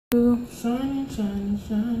Shining, shining,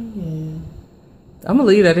 shining, yeah. I'm gonna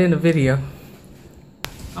leave that in the video.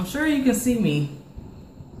 I'm sure you can see me.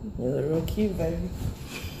 You look real cute, baby.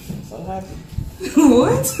 I'm so happy.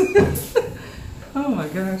 What? Oh my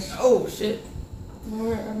gosh. Oh shit.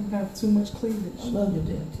 Lord, I don't have too much cleavage. I love your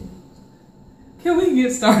damn teeth. Can we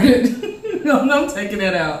get started? No, I'm taking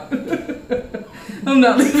that out. I'm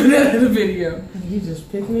not leaving that in the video. You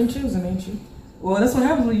just picking and choosing, ain't you? Well, that's what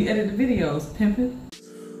happens when you edit the videos, pimpin'.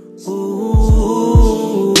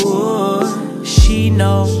 Ooh, she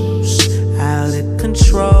knows how to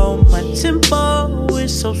control my tempo.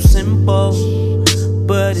 It's so simple,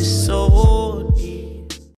 but it's so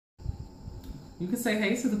deep. You can say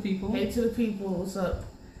hey to the people. Hey to the people, what's up?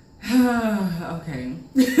 Okay.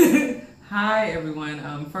 Hi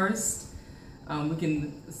everyone. First, we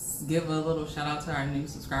can give a little shout out to our new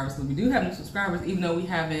subscribers. So we do have new subscribers, even though we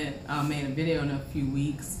haven't made a video in a few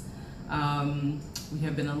weeks. We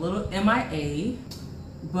have been a little MIA,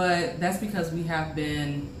 but that's because we have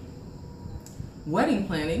been wedding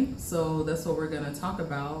planning. So that's what we're gonna talk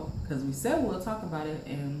about, because we said we'll talk about it,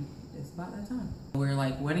 and it's about that time. We're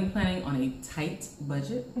like wedding planning on a tight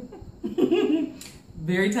budget,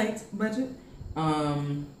 very tight budget.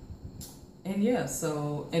 And yeah,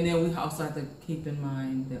 so, and then we also have to keep in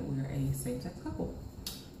mind that we're a same-sex couple.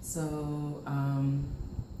 So,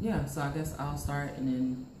 yeah, so I guess I'll start and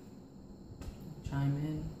then chime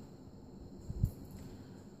in.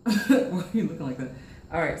 Why are you looking like that?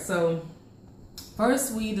 All right, so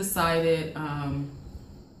first we decided on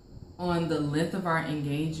the length of our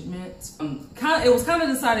engagement. It was kind of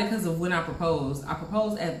decided because of when I proposed. I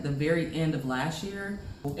proposed at the very end of last year.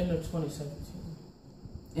 End of 2017.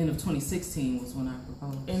 End of 2016 was when I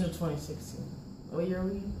proposed. End of 2016. What year are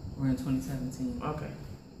we in? We're in 2017. Okay.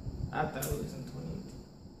 I thought it was in 2018.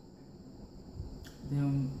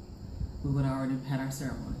 Then we would have already had our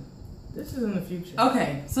ceremony. This is in the future.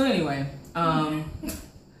 Okay, so anyway, so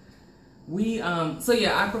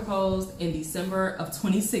yeah, I proposed in December of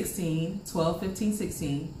 2016, 12, 15,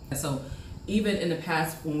 16. So even in the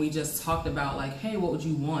past when we just talked about like, hey, what would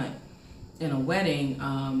you want in a wedding?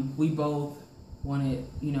 We both wanted,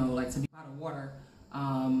 you know, like to be by the water,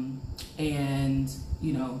 and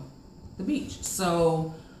you know, the beach.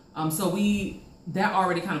 So, that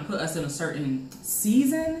already kind of put us in a certain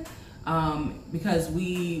season, because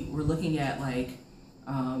we were looking at like,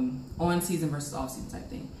 on season versus off season type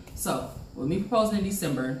thing. So when we proposed in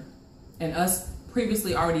December, and us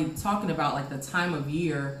previously already talking about like the time of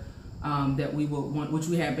year, that we would want, which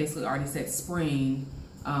we had basically already said spring,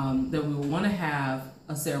 that we would want to have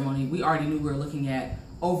a ceremony. We already knew we were looking at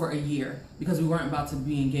over a year, because we weren't about to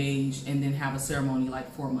be engaged and then have a ceremony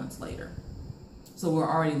like 4 months later. So we're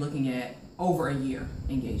already looking at over a year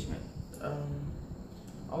engagement.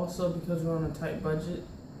 Also, because we're on a tight budget,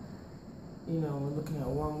 you know, we're looking at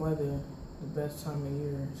warm weather. The best time of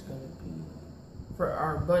year is going to be, for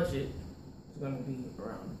our budget, is going to be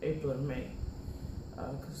around April or May.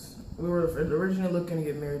 Because we were originally looking to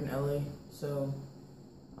get married in LA. So,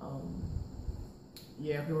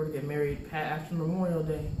 yeah, if we were to get married after Memorial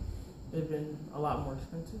Day, it'd been a lot more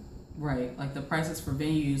expensive. Right, like the prices for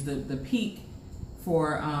venues, the peak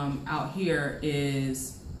for out here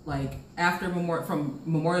is like after from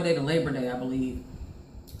Memorial Day to Labor Day, I believe.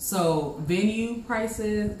 So venue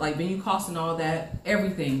prices, like venue costs and all that,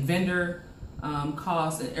 everything, vendor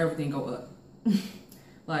costs and everything go up,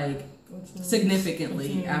 like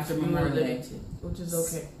significantly after Memorial Day, which is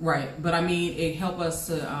okay. Right, but I mean, it helped us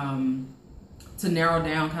to narrow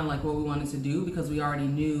down kind of like what we wanted to do, because we already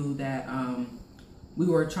knew that we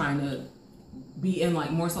were trying to be in like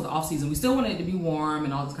more so the off season. We still wanted it to be warm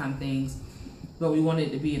and all those kind of things, but we wanted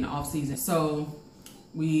it to be in the off season. So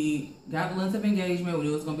we got the length of engagement. We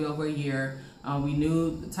knew it was going to be over a year. We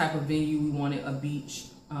knew the type of venue we wanted, a beach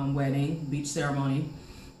wedding, beach ceremony.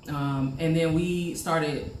 And then we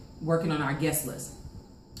started working on our guest list.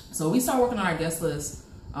 So we started working on our guest list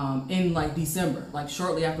in like December, like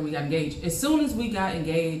shortly after we got engaged. As soon as we got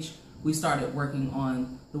engaged, we started working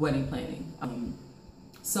on the wedding planning.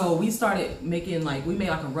 So we started making we made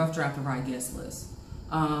like a rough draft of our guest list.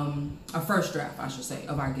 A first draft, I should say,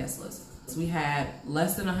 of our guest list. So we had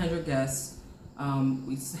less than 100 guests.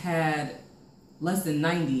 We had less than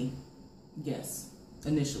 90 guests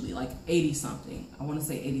initially, like 80 something. I want to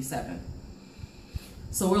say 87.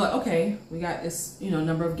 So we're like, okay, we got this, you know,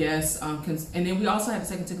 number of guests. And then we also had to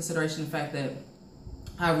take into consideration the fact that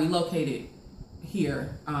I relocated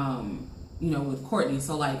here, you know, with Courtney.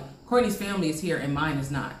 So like Courtney's family is here and mine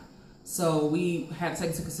is not. So we had to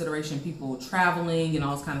take into consideration people traveling and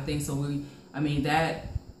all those kind of things. So that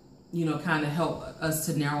you know, kind of help us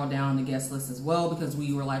to narrow down the guest list as well, because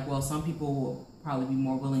we were like, well, some people will probably be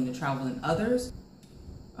more willing to travel than others.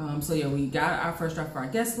 So yeah, we got our first draft for our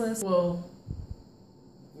guest list. Well,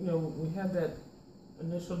 you know, we had that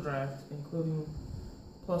initial draft, including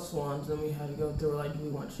plus ones, and we had to go through like, do we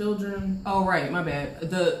want children? Oh right, my bad.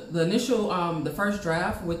 The initial the first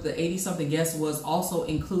draft with the 80 something guests was also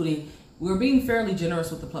including. We were being fairly generous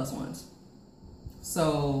with the plus ones.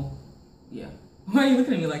 So yeah, why are you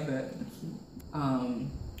looking at me like that?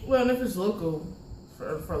 Well, and if it's local,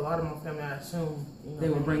 for a lot of my family, I assume, you know, they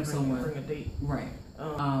would bring someone. Bring a date. Right.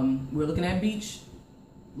 We're looking at beach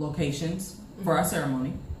locations for our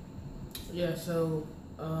ceremony. Yeah, so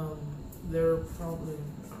there were probably,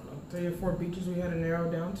 I don't know, 3 or 4 beaches we had to narrow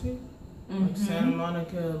down to. Like Santa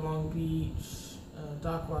Monica, Long Beach,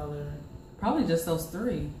 Dockweiler. Probably just those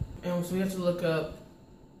 3. And so we have to look up,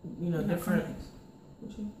 you know, different.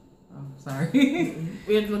 Oh, sorry.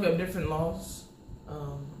 We had to look up different laws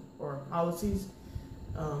or policies.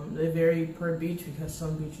 They vary per beach because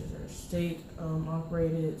some beaches are state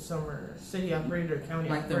operated, some are city operated or county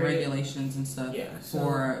like operated. The regulations and stuff. Yeah,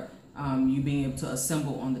 for you being able to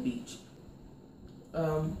assemble on the beach.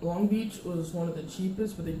 Long Beach was one of the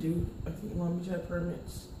cheapest, but I think Long Beach had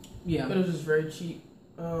permits. Yeah. But it was just very cheap.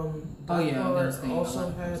 Dockweiler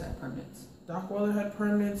also had permits. Dockweiler had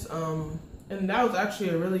permits. And that was actually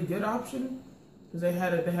a really good option because they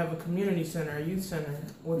have a community center, a youth center,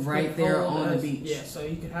 which right there on the beach. Yeah, so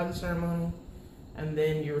you could have the ceremony, and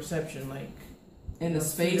then your reception, like. And the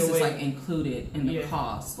space is like included in the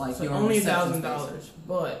cost, like so your only $1,000,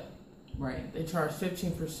 but right. They charge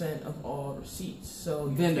 15% of all receipts. So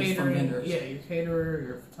vendors from vendors. Yeah, your caterer,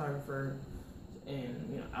 your photographer, and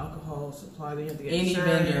you know, alcohol supply. Then you have to get any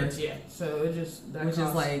insurance. vendor. Yeah, so it just which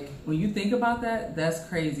is like when you think about that, that's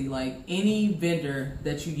crazy. Like any vendor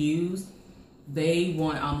that you use, they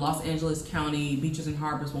want Los Angeles County Beaches and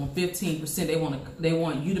Harbors want 15%. They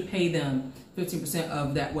want you to pay them 15%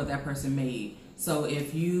 of that what that person made. So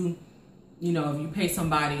if you pay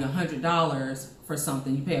somebody $100 for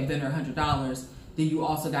something, you pay a vendor $100, then you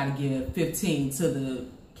also got to give 15 to the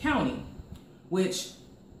county, which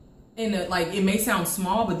it may sound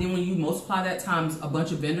small, but then when you multiply that times a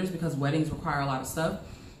bunch of vendors, because weddings require a lot of stuff,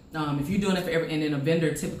 if you're doing it for and then a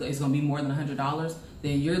vendor typically is going to be more than $100,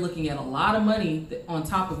 then you're looking at a lot of money on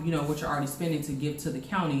top of what you're already spending to give to the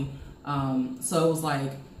county. So it was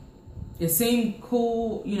like, it seemed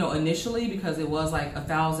cool, initially because it was like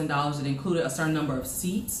 $1,000. It included a certain number of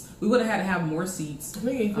seats. We would have had to have more seats. I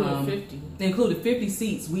think it included 50. They included 50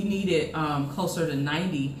 seats. We needed closer to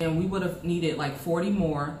 90, and we would have needed like 40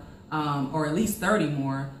 more, or at least 30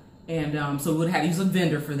 more. And so we would have had to use a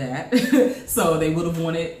vendor for that. So they would have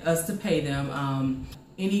wanted us to pay them.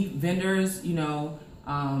 Any vendors, they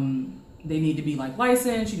need to be like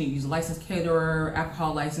licensed. You need to use a licensed caterer,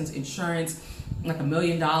 alcohol license, insurance, like $1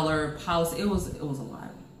 million policy. It was a lot.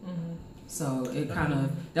 Mm-hmm. So it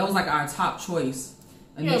that was like our top choice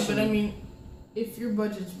initially. Yeah, but I mean, if your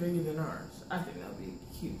budget's bigger than ours, I think that would be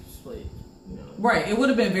a cute split. Right, it would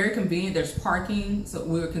have been very convenient. There's parking, so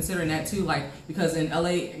we were considering that too. Like because in LA,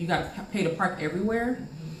 you got to pay to park everywhere.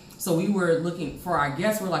 Mm-hmm. So we were looking for our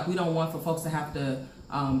guests. We're like, we don't want for folks to have to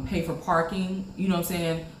pay for parking. You know what I'm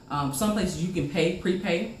saying? Some places you can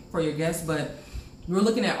prepay for your guests, but we're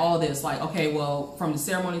looking at all this. Like, okay, well, from the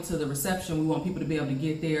ceremony to the reception, we want people to be able to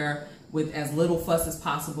get there with as little fuss as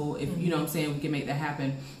possible. If you know what I'm saying, we can make that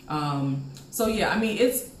happen. So yeah, I mean,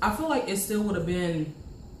 I feel like it still would have been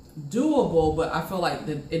doable, but I feel like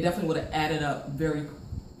that it definitely would have added up very,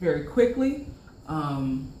 very quickly.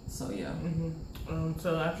 So yeah. Mm-hmm.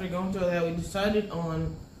 So after going through that, we decided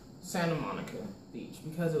on Santa Monica Beach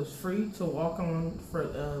because it was free to walk on for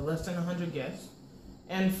less than 100 guests,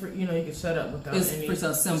 and for you could set up without any. It's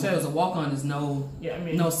pretty simple because a walk on is no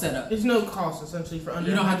setup. There's no cost essentially for under.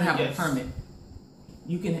 You don't have to have guests. a permit.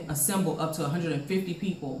 You can assemble up to 150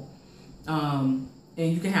 people, and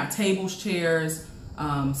you can have tables, chairs,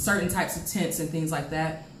 certain types of tents and things like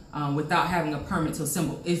that without having a permit to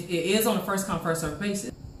assemble. It is on a first come first served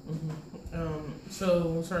basis. Mm-hmm. So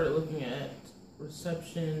we started looking at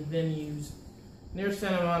reception venues near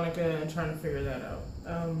Santa Monica and trying to figure that out.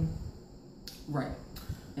 Right,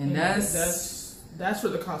 and that's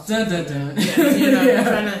what the cost. Dun, dun, dun.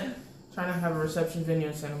 Yeah, trying to have a reception venue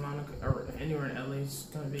in Santa Monica or anywhere in LA is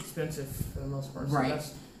going to be expensive for the most part. So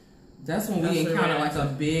right. That's when we encountered like a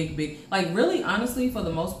big, like really honestly for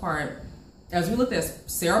the most part, as we looked at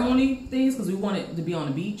ceremony things because we wanted to be on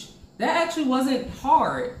the beach. That actually wasn't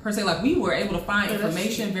hard per se. Like we were able to find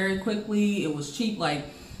information very quickly. It was cheap. Like,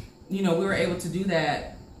 we were able to do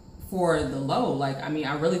that for the low. Like, I mean,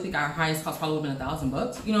 I really think our highest cost probably would have been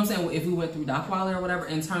 $1,000. You know what I'm saying? If we went through Dockweiler or whatever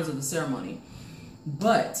in terms of the ceremony.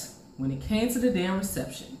 But when it came to the damn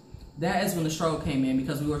reception, that is when the struggle came in,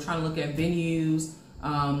 because we were trying to look at venues.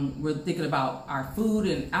 We're thinking about our food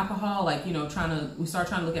and alcohol, like, you know, we started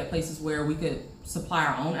trying to look at places where we could supply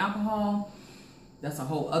our own alcohol. That's a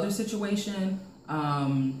whole other situation.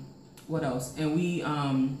 What else? And we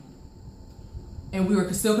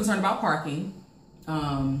were still concerned about parking.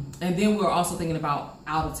 And then we were also thinking about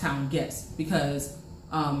out of town guests, because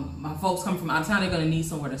my folks coming from out of town, they're going to need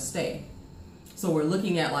somewhere to stay. So we're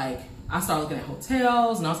looking at, like, I started looking at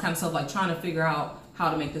hotels and all this kind of stuff, like trying to figure out how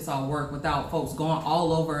to make this all work without folks going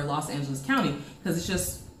all over Los Angeles County, because it's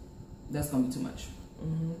just, that's going to be too much.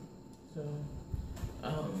 Mm-hmm.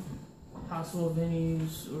 So, possible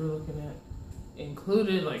venues we were looking at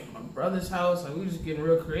included, like, my brother's house. Like, we were just getting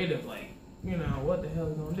real creative, like, you know, what the hell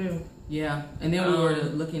we going to do? Yeah, and then we were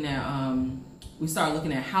looking at, we started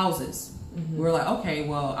looking at houses. Mm-hmm. We were like, okay,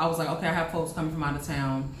 well, I was like, okay, I have folks coming from out of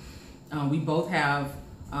town. We both have,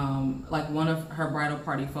 like, one of her bridal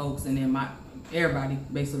party folks, and then everybody,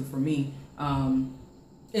 basically for me,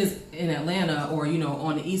 is in Atlanta or, you know,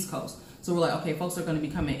 on the East Coast. So we're like, okay, folks are going to be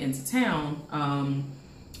coming into town,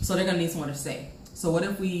 so they're going to need somewhere to stay. So what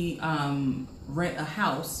if we rent a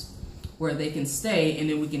house where they can stay, and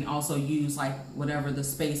then we can also use, like, whatever the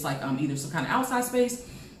space, like, either some kind of outside space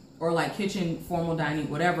or, like, kitchen, formal dining,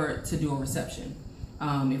 whatever, to do a reception.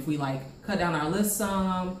 If we, like, cut down our list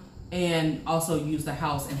some, and also use the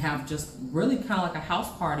house and have just really kind of like a house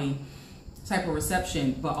party type of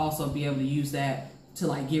reception, but also be able to use that to,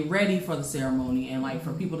 like, get ready for the ceremony and, like,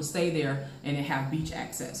 for people to stay there and then have beach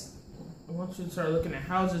access. Once we started looking at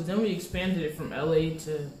houses, then we expanded it from LA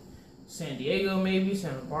to San Diego, maybe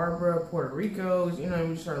Santa Barbara, Puerto Rico. You know,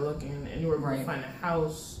 we started looking anywhere we could find a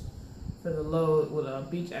house for the low with a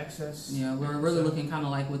beach access. Yeah, we're really looking kind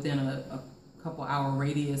of like within a couple hour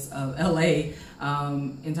radius of LA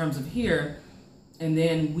in terms of here. And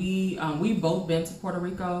then we've both been to Puerto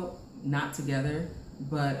Rico, not together,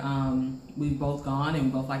 but we've both gone and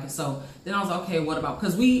we both like it. So then I was like, okay, what about,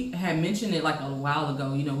 because we had mentioned it like a while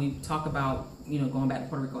ago, you know, we talk about, you know, going back to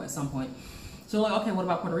Puerto Rico at some point. So like, okay, what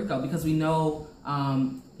about Puerto Rico? Because we know,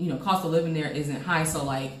 you know, cost of living there isn't high, so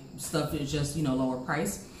like stuff is just, you know, lower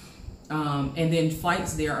price. And then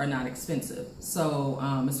flights there are not expensive. So,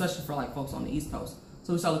 especially for like folks on the East Coast.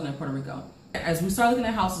 So we started looking at Puerto Rico. As we started looking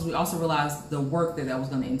at houses, we also realized the work that was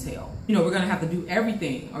going to entail. You know, we're going to have to do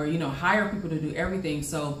everything, or, you know, hire people to do everything.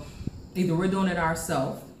 So either we're doing it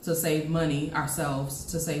ourselves to save money,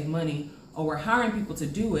 or we're hiring people to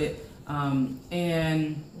do it. And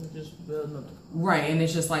we're just building up. Right. And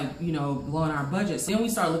it's just like, you know, blowing our budgets. Then we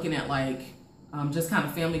start looking at like, just kind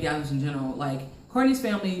of family gatherings in general. Like Courtney's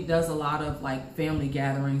family does a lot of like family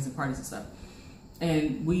gatherings and parties and stuff.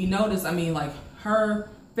 And we noticed, I mean, like her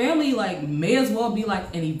family like may as well be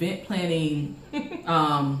like an event planning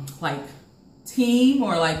like team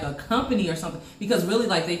or like a company or something, because really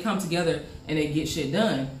like they come together and they get shit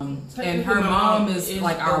done. And her mom is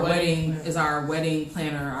like our wedding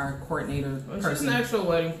planner, our coordinator person. She's an actual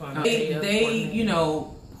wedding planner. They you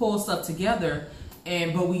know, pull stuff together,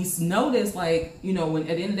 but we noticed like, you know, when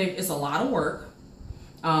at the end of the day it's a lot of work,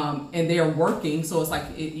 and they're working, so it's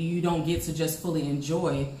like you don't get to just fully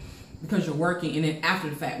enjoy because you're working. And then after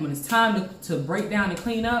the fact, when it's time to break down and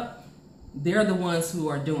clean up, they're the ones who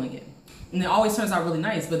are doing it. And it always turns out really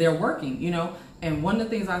nice, but they're working, you know. And one of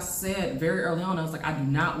the things I said very early on, I was like, I do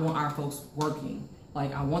not want our folks working.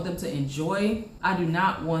 Like, I want them to enjoy. I do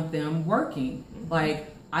not want them working.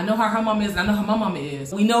 Like, I know how her mom is, and I know how my mama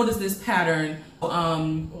is. We noticed this pattern.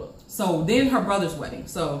 So then her brother's wedding.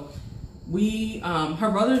 So her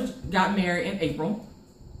brother got married in April.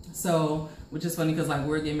 So, which is funny because like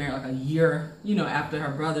we're getting married like a year, you know, after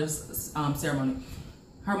her brother's ceremony.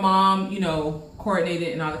 Her mom, you know, coordinated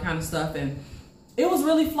and all that kind of stuff, and it was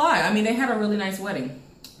really fly. I mean, they had a really nice wedding.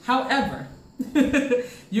 However,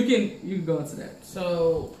 you can go into that.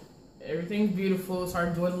 So everything's beautiful,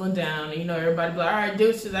 start dwindling down, and, you know, everybody be like, all right,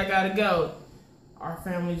 deuces, I gotta go. Our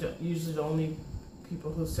family's usually the only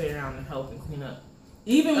people who stay around and help and clean up.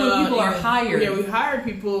 Even when people are hired. Yeah, we hired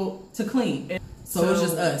people to clean. So it's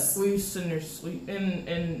just us. We used to sit there sleep,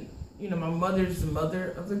 and you know, my mother's the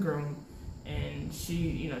mother of the groom, and she,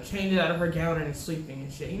 you know, changed out of her gown and is sleeping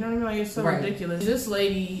and shit. You know what I mean? Like, it's so ridiculous. This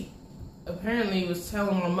lady apparently was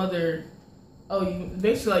telling my mother, "Oh, you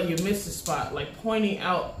basically like you missed a spot," like pointing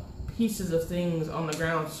out pieces of things on the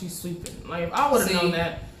ground. She's sleeping. Like, if I would have known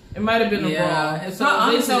that, it might have been a wrong. So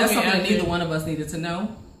honestly, that's something that neither one of us needed to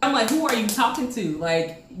know. I'm like, who are you talking to?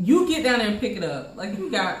 Like, you get down there and pick it up. Like, you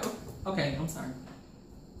got. Okay, I'm sorry.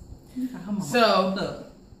 So,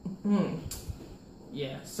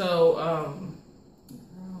 yeah. So,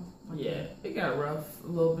 yeah, it got rough a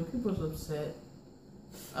little bit. People was upset.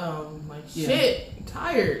 Like shit,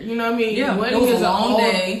 tired. You know what I mean? Yeah, wedding it was is a long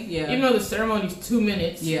day. Yeah, even though the ceremony's 2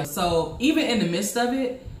 minutes. Yeah. So even in the midst of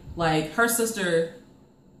it, like her sister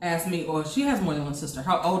asked me, or she has more than one sister.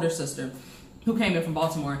 Her older sister, who came in from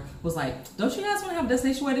Baltimore, was like, "Don't you guys want to have a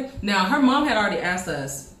destination wedding?" Now her mom had already asked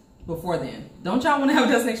us before then, "Don't y'all want to have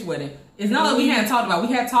a destination wedding?" It's not like we hadn't talked about it.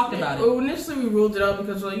 We had talked about it. Well, initially we ruled it out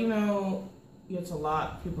because, well, you know, it's a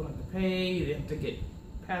lot. People have to pay. They have to get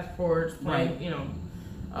passports, right? You know.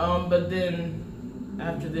 But then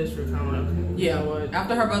after this, we're kind of like, yeah. You know what?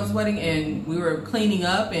 After her brother's wedding, and we were cleaning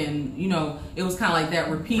up, and you know, it was kind of like that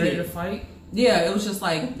repeated. Ready to fight? Yeah, it was just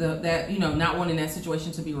like that, you know, not wanting that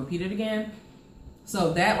situation to be repeated again.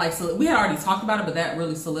 So that, like, so we had already talked about it, but that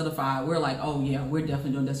really solidified. We're like, oh yeah, we're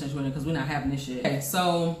definitely doing destination wedding because we're not having this shit. Okay,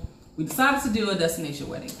 so we decided to do a destination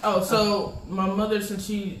wedding. Oh, so my mother, since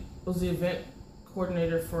she was the event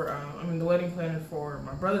coordinator for, the wedding planner for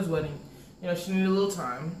my brother's wedding, you know, she needed a little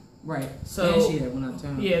time. Right. So and she had one out of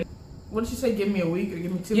town. Yeah. What did she say? Give me a week or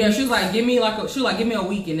give me 2 weeks? Yeah, she was like, give me a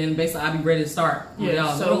week, and then basically I'll be ready to start.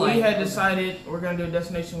 Yeah. So we had decided we're gonna do a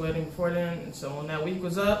destination wedding before then, and so when that week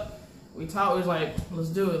was up, we was like, let's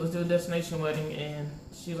do it. Let's do a destination wedding, and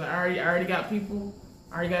she's like, I already got people.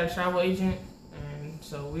 I already got a travel agent, and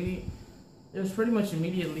so it was pretty much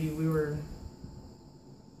immediately we were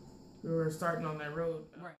starting on that road.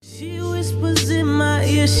 Right. She whispers in my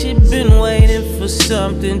ear, she been waiting for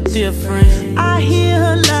something different. I hear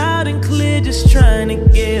her loud and clear, just trying to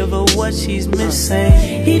give her what she's missing.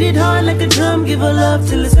 Hit it hard like a drum, give her love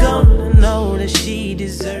till it's gone. I know that she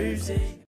deserves it.